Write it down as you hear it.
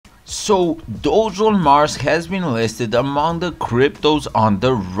So, Dogelon Mars has been listed among the cryptos on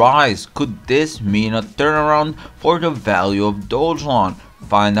the rise. Could this mean a turnaround for the value of Dogelon?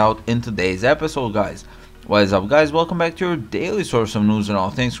 Find out in today's episode, guys. What is up, guys? Welcome back to your daily source of news and all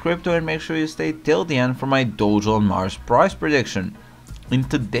things crypto, and make sure you stay till the end for my Dogelon Mars price prediction. In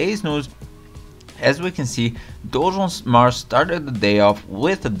today's news, as we can see, Dogelon Mars started the day off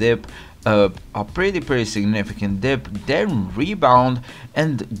with a dip, a pretty significant dip, then rebound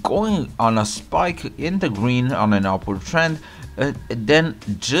and going on a spike in the green on an upward trend, then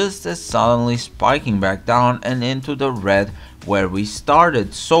just as suddenly spiking back down and into the red where we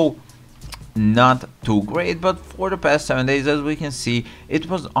started. So not too great, but for the past 7 days, as we can see, it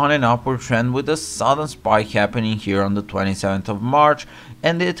was on an upward trend with a sudden spike happening here on the 27th of March,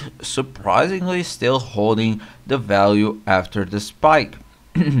 and it surprisingly still holding the value after the spike.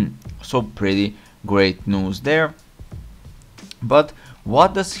 So pretty great news there. But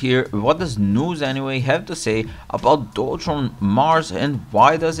what does news anyway have to say about Dogelon Mars, and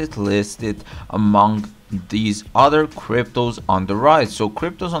why does it list it among these other cryptos on the rise? So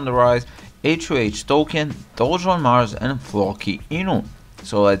cryptos on the rise: HOH token, Dogelon Mars, and Floki Inu.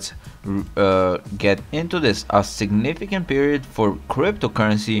 So let's get into this. A significant period for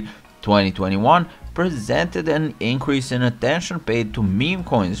cryptocurrency 2021 presented an increase in attention paid to meme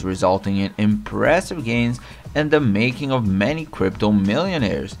coins, resulting in impressive gains and the making of many crypto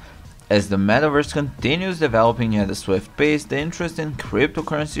millionaires. As the metaverse continues developing at a swift pace, the interest in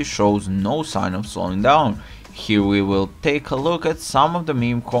cryptocurrency shows no sign of slowing down. Here we will take a look at some of the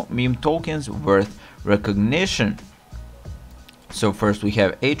meme tokens worth recognition. So first we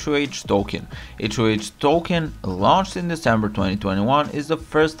have HOH token. HOH token, launched in December 2021, is the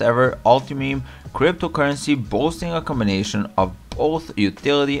first ever ulti-meme cryptocurrency boasting a combination of both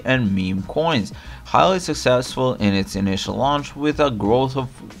utility and meme coins. Highly successful in its initial launch with a growth of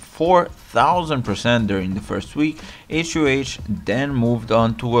 4,000% during the first week, HOH then moved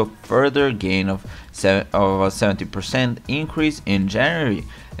on to a further gain of a 70% increase in January.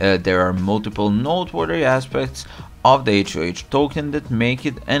 There are multiple noteworthy aspects of the HOH token that make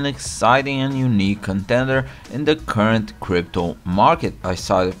it an exciting and unique contender in the current crypto market.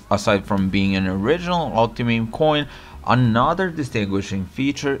 Aside from being an original ultimate coin, another distinguishing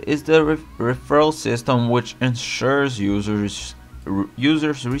feature is the referral system, which ensures users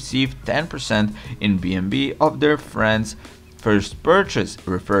receive 10% in BNB of their friends' first purchase.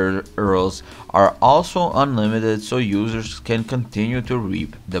 Referrals are also unlimited, so users can continue to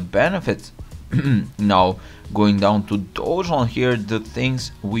reap the benefits. Now, going down to Dogelon here, the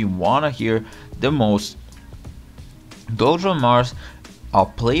things we wanna hear the most. Dogelon Mars, a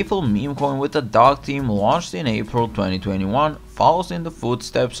playful meme coin with a dog theme, launched in April 2021, follows in the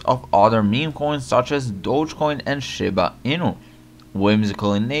footsteps of other meme coins such as Dogecoin and Shiba Inu.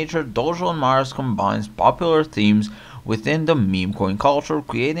 Whimsical in nature, Dogelon Mars combines popular themes within the meme coin culture,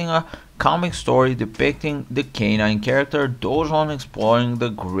 creating a comic story depicting the canine character Dogelon exploring the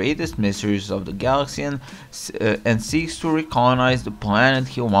greatest mysteries of the galaxy and seeks to recolonize the planet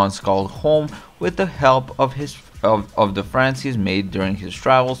he once called home with the help of the friends he's made during his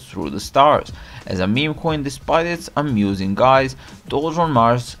travels through the stars. As a meme coin, despite its amusing guise, Dogelon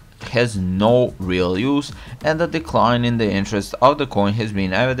Mars has no real use, and the decline in the interest of the coin has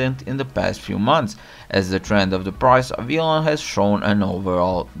been evident in the past few months, as the trend of the price of elon has shown an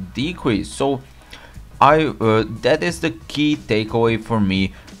overall decrease. So that is the key takeaway for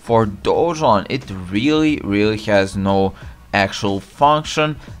me for Dogelon. It really has no actual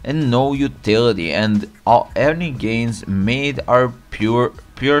function and no utility, and any gains made are pure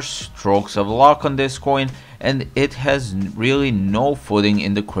strokes of luck on this coin, and it has really no footing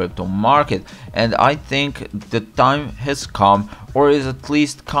in the crypto market. And I think the time has come, or is at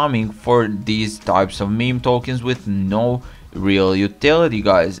least coming, for these types of meme tokens with no real utility,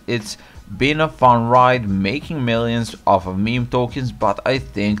 guys. It's been a fun ride making millions off of meme tokens, but I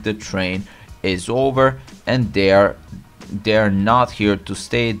think the train is over, and they're not here to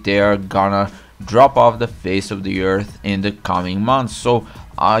stay. They're gonna drop off the face of the earth in the coming months. So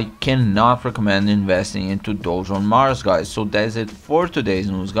I cannot recommend investing into Dogelon Mars, guys. So that's it for today's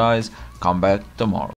news, guys. Come back tomorrow.